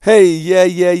Hey,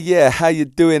 yeah. How you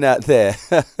doing out there?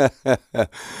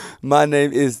 My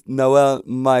name is Noel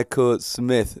Michael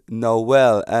Smith.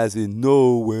 Noel, as in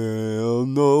Noel,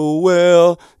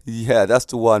 Noel. Yeah, that's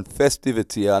the one.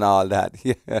 Festivity and all that.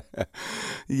 Yeah,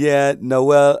 yeah.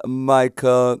 Noel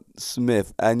Michael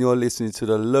Smith, and you're listening to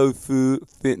the Low Food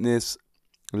Fitness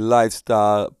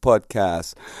Lifestyle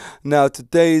Podcast. Now,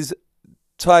 today's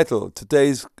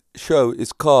show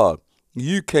is called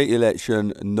UK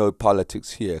election, no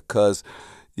politics here, because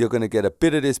you're going to get a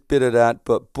bit of this, bit of that,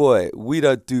 but boy, we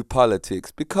don't do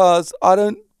politics because I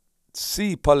don't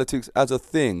see politics as a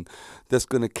thing that's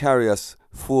going to carry us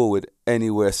forward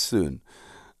anywhere soon.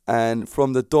 And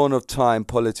from the dawn of time,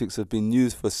 politics have been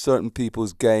used for certain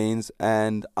people's gains,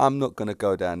 and I'm not going to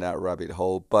go down that rabbit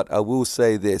hole, but I will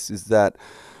say this is that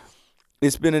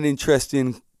it's been an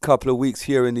interesting couple of weeks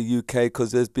here in the UK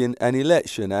because there's been an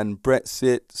election and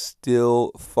Brexit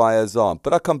still fires on.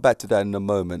 But I'll come back to that in a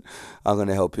moment. I'm going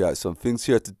to help you out with some things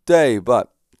here today.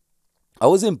 But I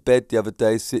was in bed the other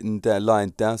day, sitting down,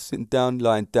 lying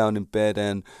down in bed,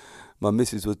 and my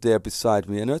missus was there beside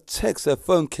me, and her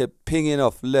phone kept pinging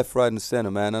off left, right, and center,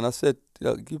 man. And I said,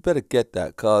 you better get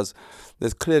that, cause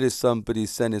there's clearly somebody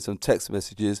sending some text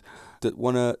messages that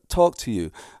want to talk to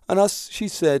you. And she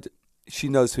said she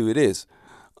knows who it is.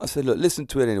 I said, look, listen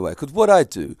to it anyway, because what I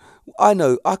do, I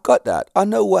know, I got that. I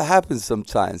know what happens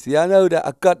sometimes. Yeah, I know that.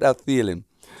 I got that feeling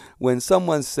when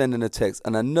someone's sending a text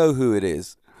and I know who it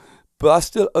is, but I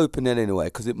still open it anyway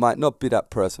because it might not be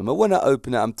that person. But when I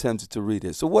open it, I'm tempted to read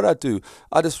it. So what I do,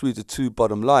 I just read the two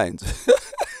bottom lines.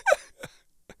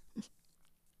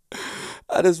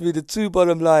 I just read the two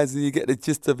bottom lines and you get the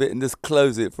gist of it and just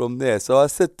close it from there. So I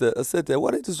said, why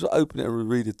don't you just open it and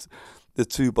read it? The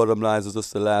two bottom lines or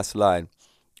just the last line.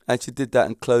 And she did that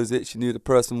and closed it. She knew the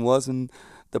person was, and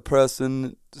the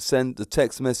person sent the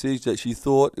text message that she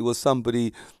thought it was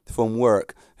somebody from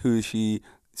work who she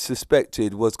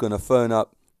suspected was going to phone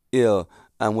up ill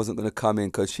and wasn't going to come in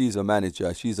because she's a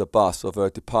manager, she's a boss of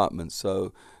her department.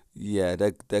 So, yeah,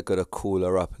 they're going to call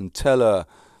her up and tell her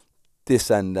this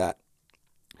and that.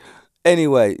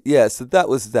 Anyway, yeah, so that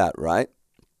was that, right?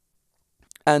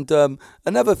 And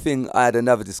another thing, I had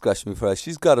another discussion with her.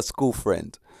 She's got a school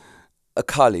friend, a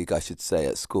colleague, I should say,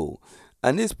 at school.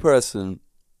 And this person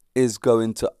is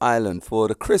going to Ireland for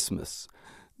the Christmas.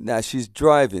 Now, she's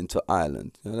driving to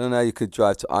Ireland. I don't know how you could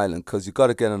drive to Ireland because you've got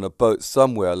to get on a boat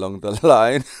somewhere along the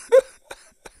line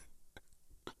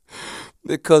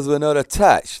because we're not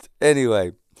attached.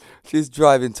 Anyway, she's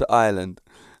driving to Ireland.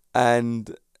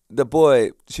 And the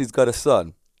boy, she's got a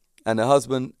son. And the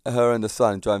husband, her and the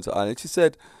son driving to Ireland. She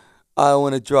said, I don't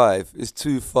want to drive. It's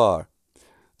too far.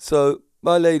 So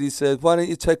my lady said, why don't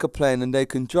you take a plane and they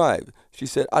can drive? She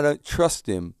said, I don't trust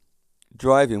him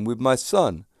driving with my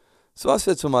son. So I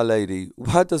said to my lady,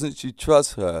 why doesn't she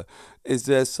trust her? Is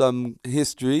there some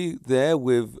history there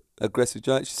with aggressive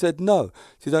driving? She said, no,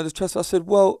 she doesn't trust her. I said,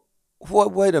 well,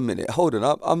 wait a minute, hold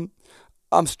on.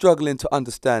 I'm struggling to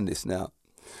understand this now.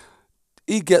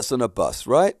 He gets on a bus,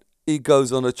 right? He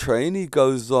goes on a train. He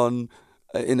goes on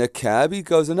in a cab. He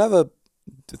goes on other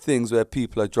things where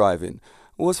people are driving.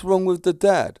 What's wrong with the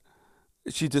dad?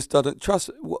 She just doesn't trust.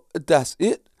 That's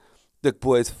it. The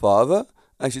boy's father,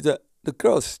 and the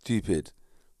girl's stupid,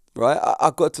 right?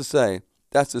 I got to say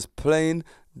that's just plain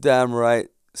damn right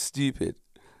stupid.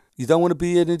 You don't want to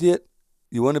be an idiot.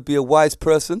 You want to be a wise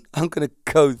person? I'm going to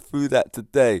go through that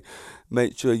today.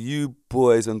 Make sure you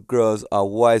boys and girls are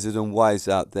wiser than wise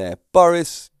out there.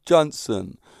 Boris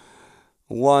Johnson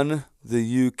won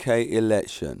the UK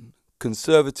election.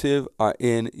 Conservative are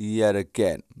in yet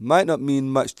again. Might not mean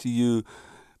much to you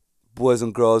boys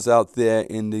and girls out there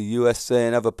in the USA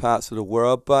and other parts of the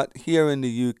world, but here in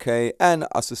the UK and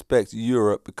I suspect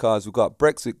Europe, because we've got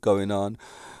Brexit going on,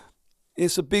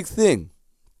 it's a big thing.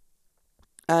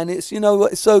 And it's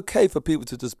okay for people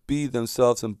to just be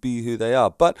themselves and be who they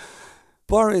are. But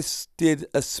Boris did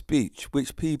a speech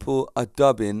which people are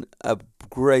dubbing a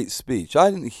great speech.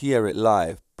 I didn't hear it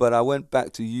live, but I went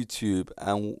back to YouTube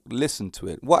and listened to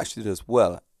it, watched it as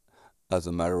well, as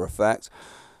a matter of fact.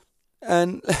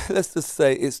 And let's just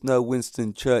say it's no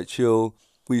Winston Churchill,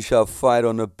 we shall fight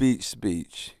on the beach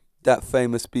speech. That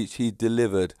famous speech he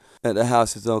delivered at the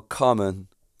Houses of Commons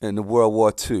in the World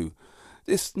War II.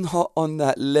 It's not on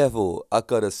that level, I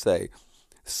gotta say.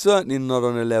 Certainly not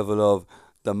on the level of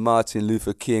the Martin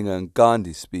Luther King and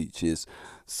Gandhi speeches.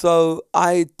 So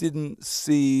I didn't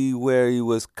see where he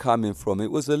was coming from. It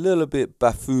was a little bit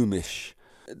buffoonish.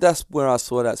 That's where I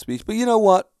saw that speech. But you know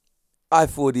what? I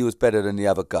thought he was better than the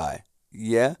other guy.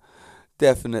 Yeah,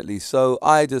 definitely. So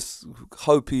I just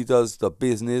hope he does the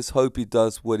business, hope he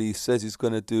does what he says he's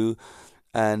going to do.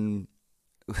 and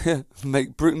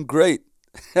make Britain great.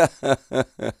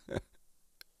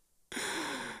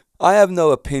 I have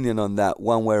no opinion on that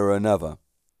one way or another.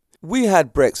 We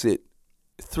had Brexit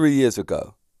 3 years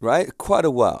ago, right? Quite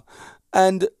a while.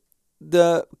 And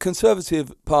the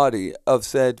Conservative Party have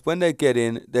said when they get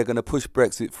in, they're going to push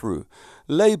Brexit through.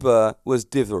 Labour was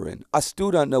dithering. I still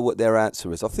don't know what their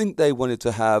answer is. I think they wanted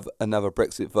to have another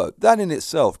Brexit vote. That in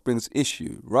itself brings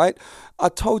issue, right? I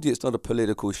told you it's not a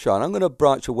political show, and I'm going to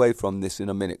branch away from this in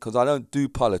a minute because I don't do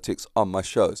politics on my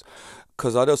shows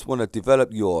because I just want to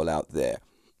develop you all out there.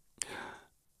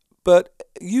 But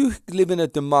you live in a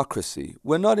democracy.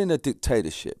 We're not in a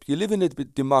dictatorship. You live in a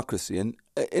democracy, and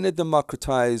in a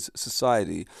democratized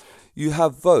society, you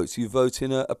have votes. You vote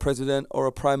in a president or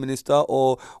a prime minister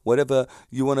or whatever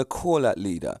you want to call that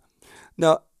leader.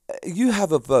 Now, you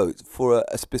have a vote for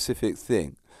a specific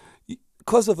thing.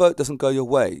 Because the vote doesn't go your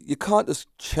way, you can't just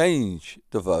change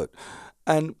the vote.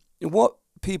 And what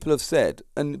people have said,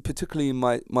 and particularly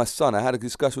my son, I had a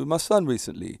discussion with my son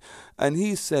recently, and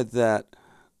he said that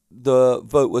the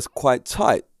vote was quite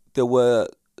tight. There were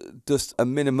just a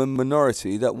minimum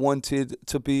minority that wanted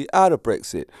to be out of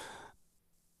Brexit.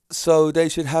 So they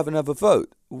should have another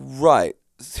vote. Right.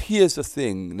 Here's the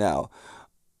thing now.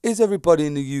 Is everybody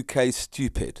in the UK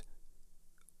stupid?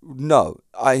 No.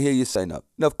 I hear you say no.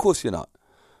 No, of course you're not.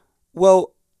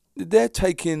 Well, they're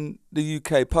taking the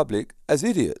UK public as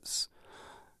idiots.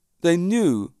 They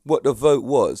knew what the vote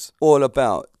was all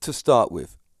about to start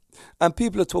with. And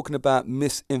people are talking about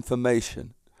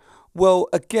misinformation. Well,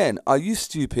 again, are you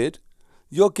stupid?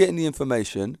 You're getting the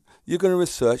information. You're going to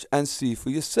research and see for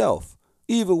yourself.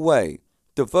 Either way,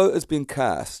 the vote has been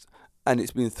cast, and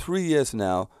it's been 3 years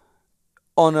now.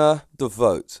 Honour the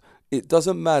vote. It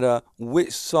doesn't matter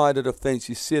which side of the fence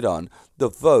you sit on. The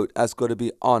vote has got to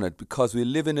be honoured because we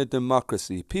live in a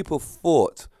democracy. People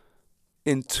fought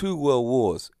in 2 world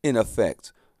wars, in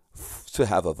effect, to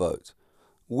have a vote.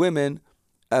 Women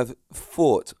have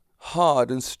fought hard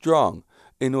and strong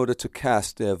in order to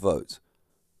cast their vote.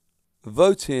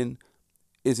 Voting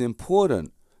is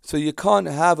important. So you can't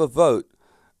have a vote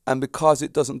and because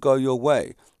it doesn't go your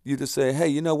way, you just say, hey,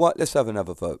 you know what, let's have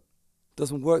another vote.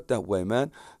 Doesn't work that way,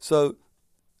 man. So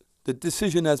the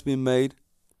decision has been made,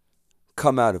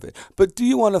 come out of it. But do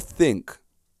you want to think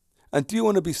and do you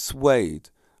want to be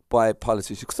swayed by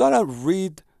politicians? Because I don't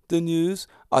read the news.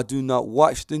 I do not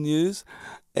watch the news.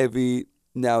 Every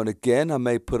now and again, I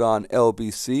may put on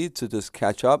LBC to just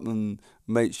catch up and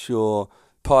make sure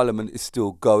Parliament is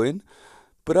still going.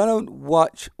 But I don't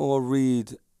watch or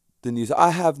read the news. I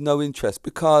have no interest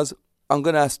because I'm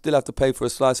going to still have to pay for a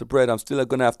slice of bread. I'm still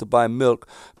going to have to buy milk,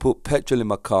 put petrol in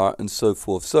my car and so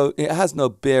forth. So it has no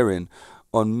bearing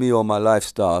on me or my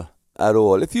lifestyle at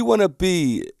all. If you want to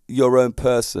be your own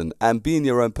person, and being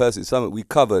your own person is something we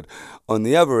covered on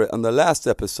the last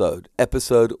episode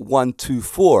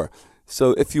 124.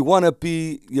 So if you want to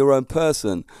be your own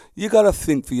person, you got to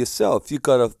think for yourself. You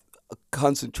got to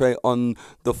concentrate on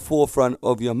the forefront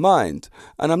of your mind.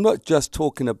 And I'm not just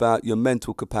talking about your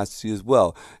mental capacity as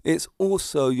well. It's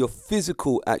also your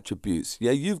physical attributes.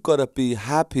 Yeah, you've got to be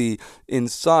happy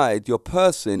inside your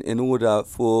person in order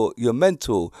for your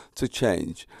mental to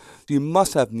change. You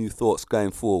must have new thoughts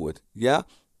going forward. Yeah?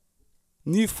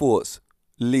 New thoughts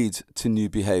lead to new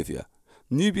behavior.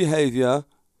 New behavior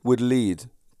would lead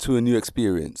to a new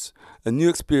experience. A new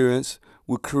experience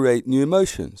would create new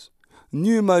emotions.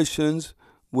 New emotions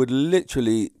would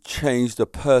literally change the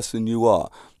person you are.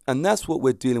 And that's what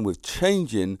we're dealing with,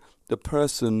 changing the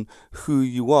person who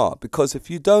you are. Because if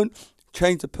you don't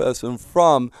change the person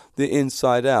from the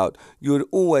inside out, you would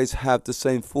always have the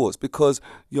same thoughts because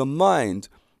your mind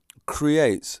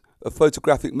creates a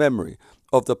photographic memory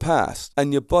of the past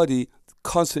and your body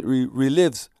constantly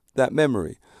relives that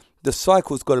memory. The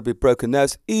cycle's got to be broken. Now,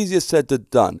 it's easier said than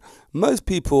done. Most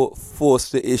people force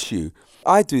the issue.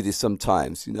 I do this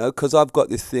sometimes, because I've got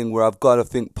this thing where I've got to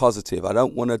think positive. I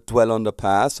don't want to dwell on the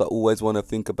past. I always want to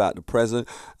think about the present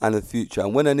and the future.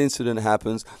 And when an incident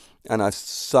happens and I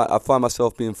find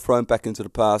myself being thrown back into the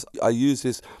past, I use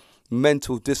this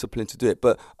mental discipline to do it.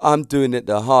 But I'm doing it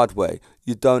the hard way.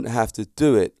 You don't have to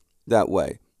do it that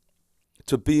way.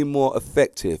 To be more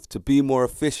effective, to be more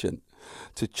efficient,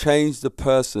 to change the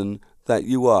person that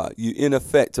you are, you in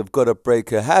effect have got to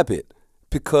break a habit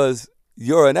because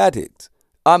you're an addict.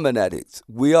 I'm an addict.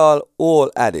 We are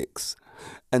all addicts.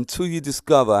 Until you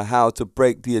discover how to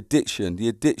break the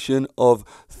addiction of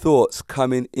thoughts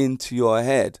coming into your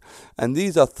head. And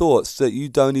these are thoughts that you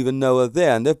don't even know are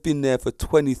there. And they've been there for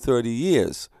 20, 30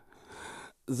 years.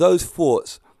 Those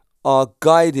thoughts are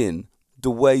guiding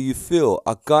the way you feel,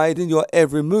 are guiding your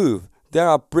every move. They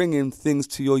are bringing things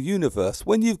to your universe.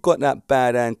 When you've got that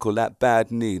bad ankle, that bad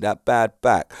knee, that bad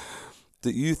back,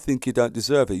 that you think you don't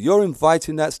deserve it, you're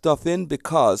inviting that stuff in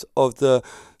because of the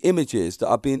images that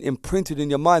are being imprinted in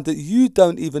your mind that you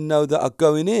don't even know that are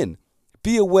going in.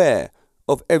 Be aware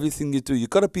of everything you do. You've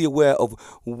got to be aware of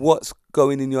what's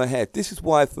going in your head. This is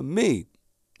why, for me,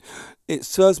 it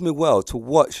serves me well to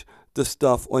watch the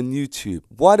stuff on YouTube.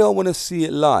 Why do I want to see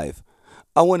it live?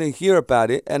 I want to hear about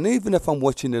it, and even if I'm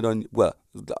watching it on, well,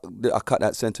 I cut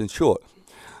that sentence short.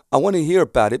 I want to hear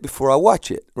about it before I watch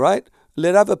it, right?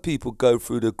 Let other people go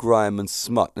through the grime and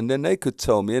smut, and then they could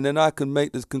tell me, and then I can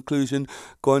make this conclusion,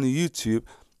 go on YouTube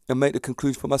and make the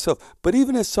conclusion for myself. But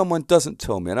even if someone doesn't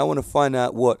tell me, and I want to find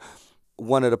out what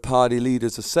one of the party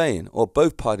leaders are saying, or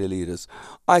both party leaders,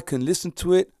 I can listen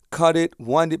to it, cut it,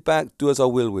 wind it back, do as I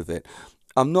will with it.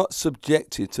 I'm not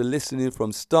subjected to listening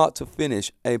from start to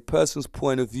finish a person's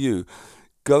point of view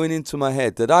going into my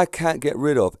head that I can't get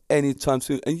rid of anytime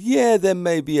soon. And yeah, there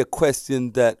may be a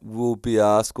question that will be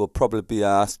asked or probably be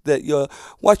asked that you're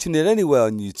watching it anywhere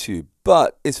on YouTube,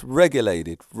 but it's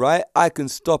regulated, right? I can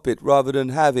stop it rather than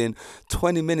having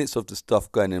 20 minutes of the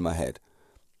stuff going in my head.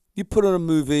 You put on a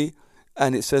movie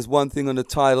and it says one thing on the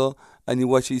title and you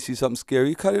watch it, you see something scary,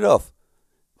 you cut it off.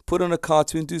 Put on a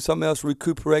cartoon, do something else,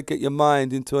 recuperate, get your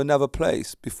mind into another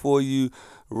place before you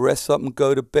rest up and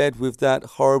go to bed with that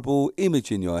horrible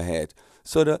image in your head.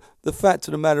 So the fact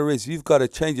of the matter is, you've got to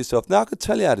change yourself. Now, I can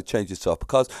tell you how to change yourself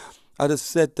because I just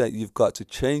said that you've got to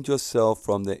change yourself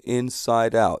from the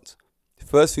inside out. The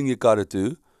first thing you've got to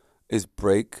do is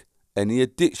break any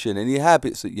addiction, any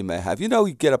habits that you may have. You know,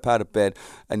 you get up out of bed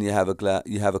and you have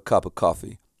a cup of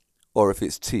coffee, or if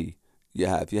it's tea, you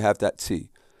have that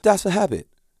tea. That's a habit.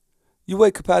 You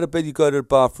wake up out of bed, you go to the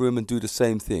bathroom and do the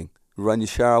same thing. Run your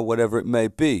shower, whatever it may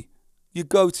be. You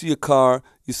go to your car,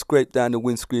 you scrape down the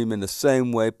windscreen in the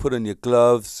same way, put on your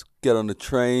gloves, get on the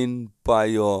train, buy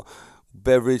your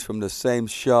beverage from the same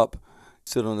shop,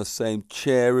 sit on the same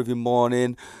chair every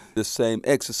morning, the same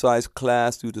exercise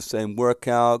class, do the same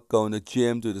workout, go in the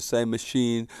gym, do the same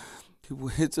machine.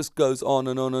 It just goes on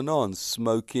and on and on.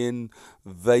 Smoking,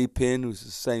 vaping, which is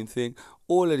the same thing.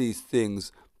 All of these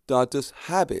things are just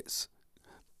habits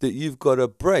that you've got to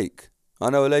break. I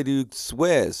know a lady who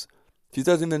swears. She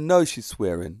doesn't even know she's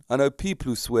swearing. I know people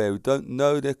who swear who don't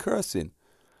know they're cursing.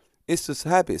 It's just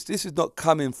habits. This is not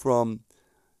coming from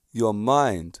your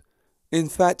mind. In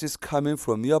fact, it's coming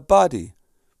from your body.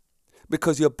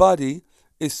 Because your body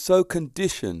is so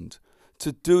conditioned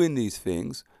to doing these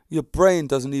things, your brain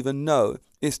doesn't even know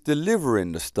it's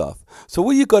delivering the stuff. So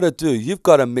what you got to do, you've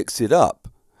got to mix it up.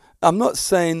 I'm not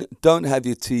saying don't have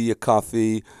your tea, your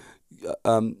coffee,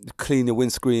 clean your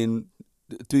windscreen,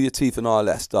 do your teeth and all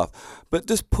that stuff. But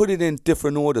just put it in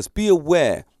different orders. Be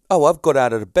aware. Oh, I've got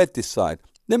out of the bed this side.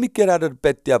 Let me get out of the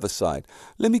bed the other side.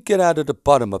 Let me get out of the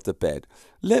bottom of the bed.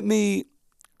 Let me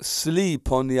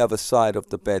sleep on the other side of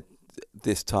the bed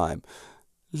this time.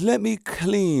 Let me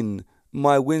clean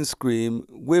my windscreen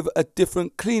with a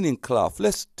different cleaning cloth.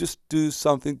 Let's just do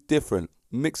something different.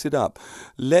 Mix it up.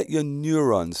 Let your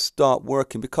neurons start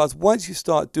working, because once you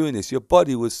start doing this, your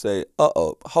body will say,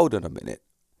 uh-oh, hold on a minute.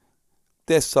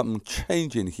 There's something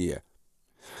changing here.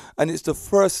 And it's the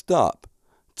first step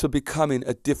to becoming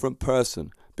a different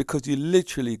person, because you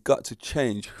literally got to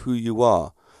change who you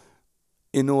are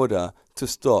in order to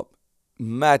stop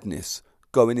madness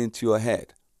going into your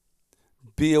head.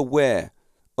 Be aware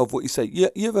of what you say. You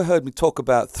ever heard me talk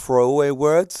about throwaway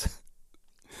words?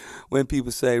 When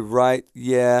people say, right,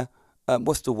 yeah,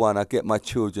 what's the one I get my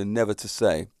children never to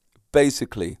say?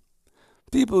 Basically,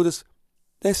 people just,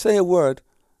 they say a word,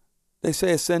 they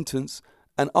say a sentence,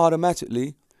 and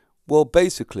automatically, well,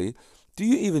 basically, do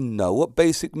you even know what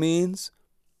basic means?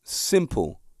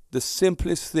 Simple, the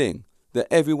simplest thing that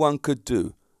everyone could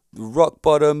do. Rock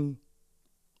bottom,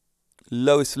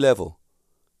 lowest level,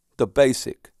 the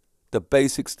basic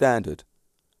standard.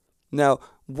 Now,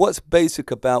 what's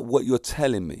basic about what you're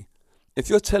telling me? If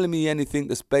you're telling me anything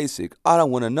that's basic, I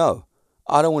don't want to know.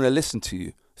 I don't want to listen to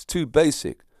you. It's too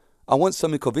basic. I want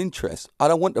something of interest. I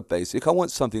don't want the basic. I want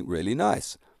something really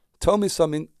nice. Tell me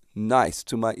something nice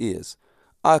to my ears.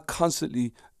 I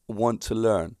constantly want to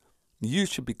learn. You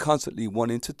should be constantly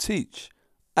wanting to teach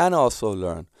and also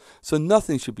learn. So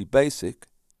nothing should be basic.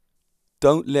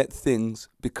 Don't let things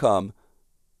become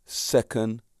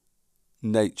second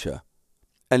nature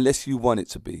unless you want it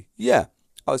to be. Yeah,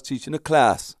 I was teaching a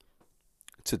class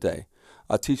today.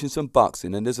 I'm teaching some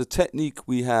boxing, and there's a technique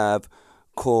we have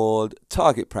called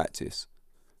target practice.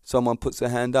 Someone puts their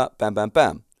hand up, bam, bam,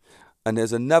 bam. And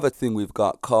there's another thing we've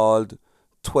got called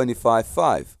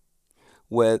 25-5,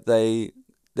 where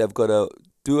they've got to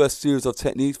Do a series of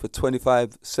techniques for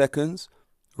 25 seconds,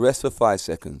 rest for 5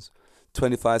 seconds.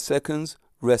 25 seconds,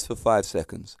 rest for 5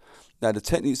 seconds. Now, the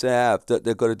techniques they have that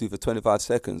they've got to do for 25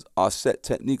 seconds are set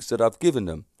techniques that I've given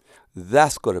them.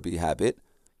 That's got to be habit.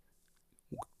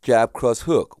 Jab, cross,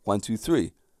 hook. 1, 2,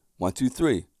 3. 1, 2,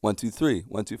 3. 1, 2, 3.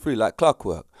 1, 2, 3. Like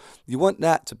clockwork. You want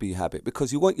that to be habit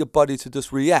because you want your body to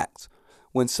just react.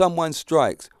 When someone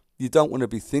strikes, you don't want to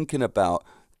be thinking about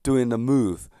doing the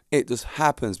move. It just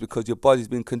happens because your body's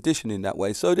been conditioned in that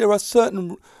way. So there are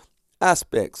certain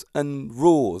aspects and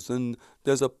rules, and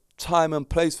there's a time and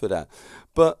place for that.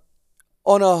 But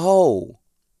on a whole,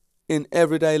 in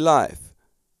everyday life,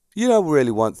 you don't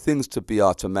really want things to be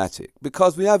automatic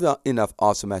because we have enough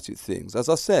automatic things. As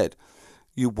I said,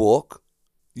 you walk,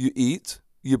 you eat,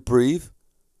 you breathe.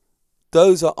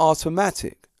 Those are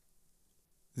automatic.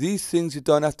 These things you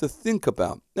don't have to think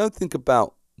about. Don't think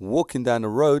about walking down the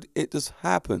road. It just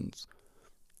happens.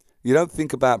 You don't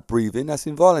think about breathing. That's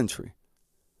involuntary.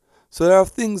 So there are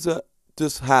things that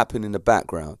just happen in the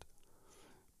background.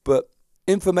 But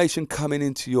information coming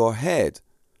into your head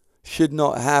should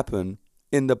not happen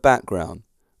in the background.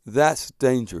 That's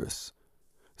dangerous.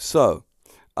 So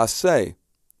I say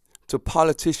to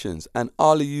politicians and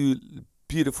all of you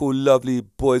beautiful, lovely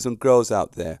boys and girls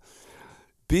out there,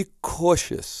 be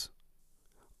cautious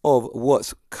of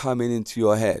what's coming into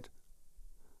your head,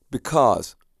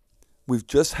 because we've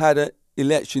just had an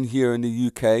election here in the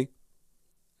UK,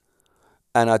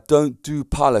 and I don't do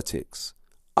politics.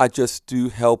 I just do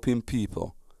helping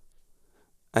people.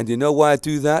 And you know why I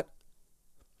do that?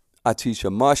 I teach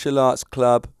a martial arts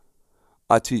club,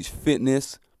 I teach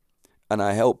fitness, and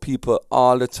I help people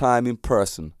all the time in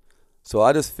person. So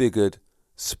I just figured,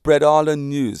 spread all the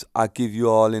news I give you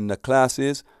all in the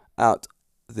classes out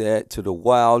there to the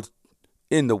wild,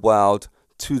 in the wild,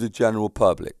 to the general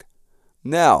public.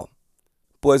 Now,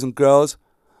 boys and girls,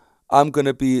 I'm going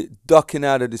to be ducking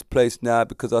out of this place now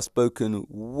because I've spoken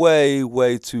way,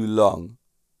 way too long.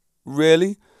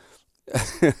 Really?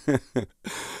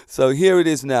 So here it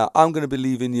is now. I'm going to be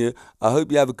leaving you. I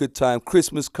hope you have a good time.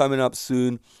 Christmas coming up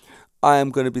soon. I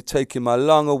am going to be taking my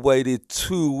long-awaited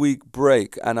 2-week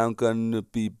break, and I'm going to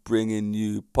be bringing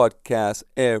you podcasts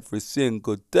every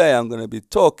single day. I'm going to be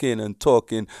talking and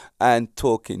talking and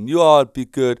talking. You all be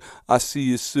good. I'll see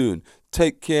you soon.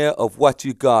 Take care of what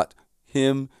you got.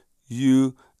 Him,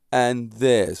 you, and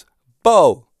theirs.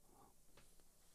 Bo!